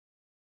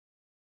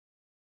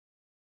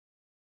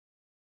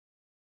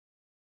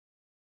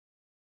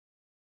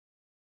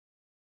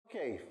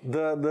Okay,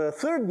 the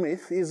third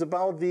myth is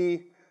about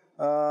the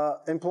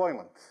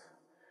employment.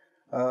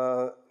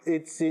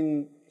 It's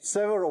in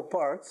several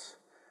parts.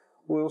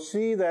 We'll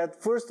see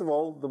that, first of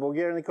all, the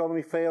Bulgarian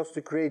economy fails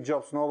to create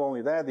jobs. Not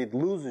only that, it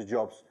loses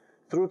jobs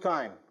through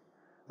time.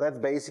 That's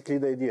basically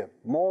the idea.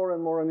 More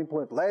and more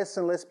unemployment, less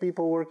and less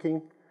people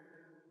working.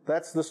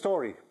 That's the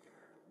story.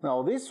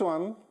 Now, this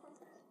one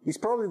is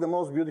probably the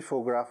most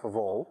beautiful graph of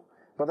all,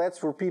 but that's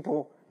for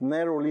people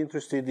narrowly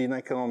interested in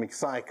economic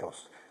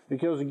cycles,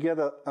 because you get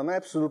an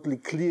absolutely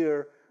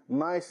clear,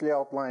 nicely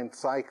outlined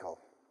cycle.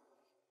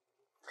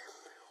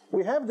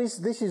 We have this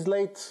is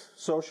late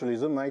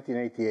socialism,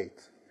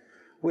 1988.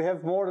 We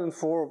have more than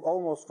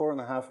almost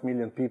 4.5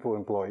 million people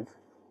employed.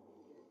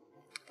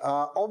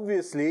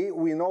 Obviously,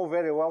 we know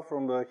very well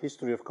from the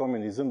history of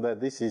communism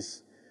that this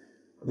is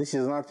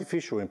an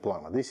artificial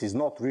employment. This is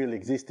not really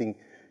existing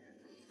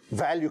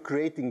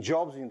value-creating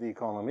jobs in the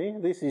economy.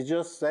 This is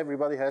just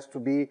everybody has to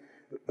be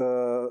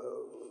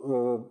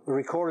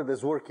recorded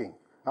as working.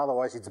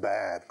 Otherwise, it's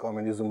bad.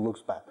 Communism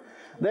looks bad.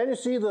 Then you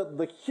see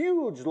the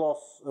huge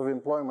loss of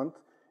employment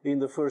in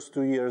the first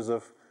 2 years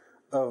of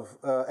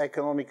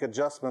economic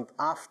adjustment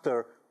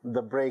after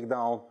the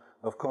breakdown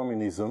of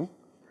communism.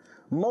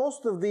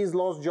 Most of these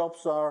lost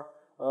jobs are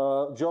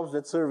jobs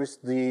that service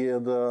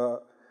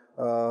the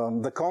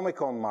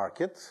Comecon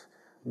market,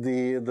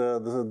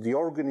 the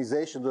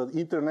organization, the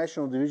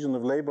International Division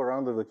of Labor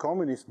under the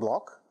Communist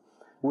bloc,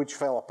 which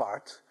fell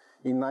apart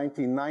in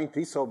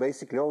 1990. So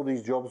basically all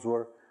these jobs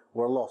were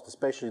lost,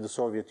 especially the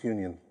Soviet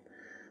Union.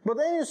 But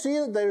then you see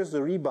that there's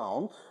a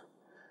rebound.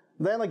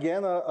 Then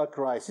again, a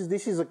crisis.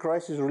 This is a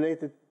crisis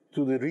related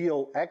to the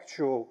real,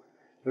 actual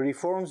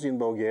reforms in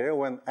Bulgaria,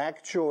 when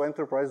actual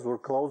enterprises were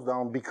closed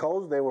down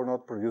because they were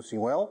not producing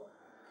well.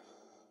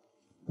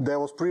 There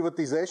was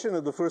privatization,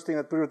 and the first thing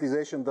that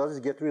privatization does is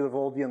get rid of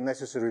all the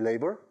unnecessary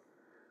labor.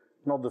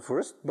 Not the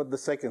first, but the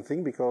second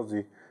thing, because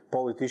the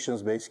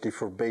politicians basically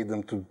forbade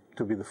them to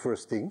be the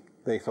first thing.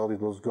 They thought it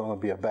was going to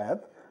be a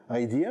bad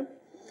idea.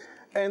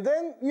 And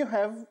then you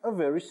have a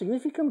very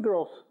significant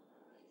growth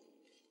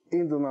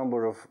in the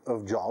number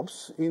of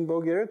jobs in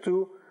Bulgaria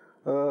to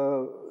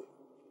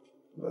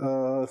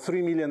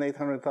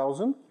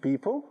 3,800,000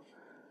 people.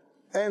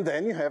 And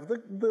then you have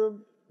the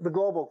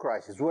global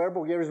crisis, where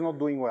Bulgaria is not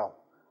doing well.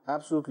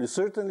 Absolutely,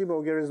 certainly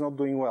Bulgaria is not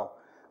doing well.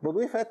 But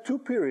we've had 2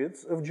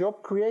 periods of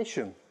job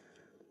creation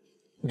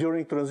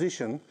during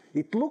transition.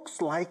 It looks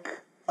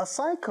like a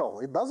cycle.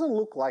 It doesn't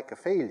look like a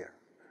failure.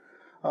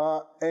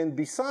 And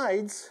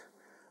besides,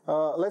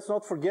 let's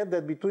not forget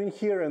that between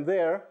here and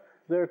there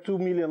are 2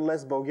 million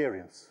less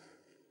Bulgarians.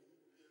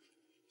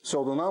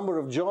 So the number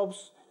of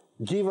jobs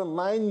given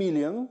 9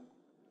 million,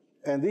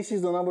 and this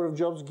is the number of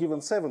jobs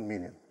given 7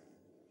 million.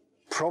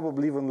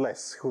 Probably even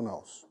less, who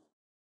knows.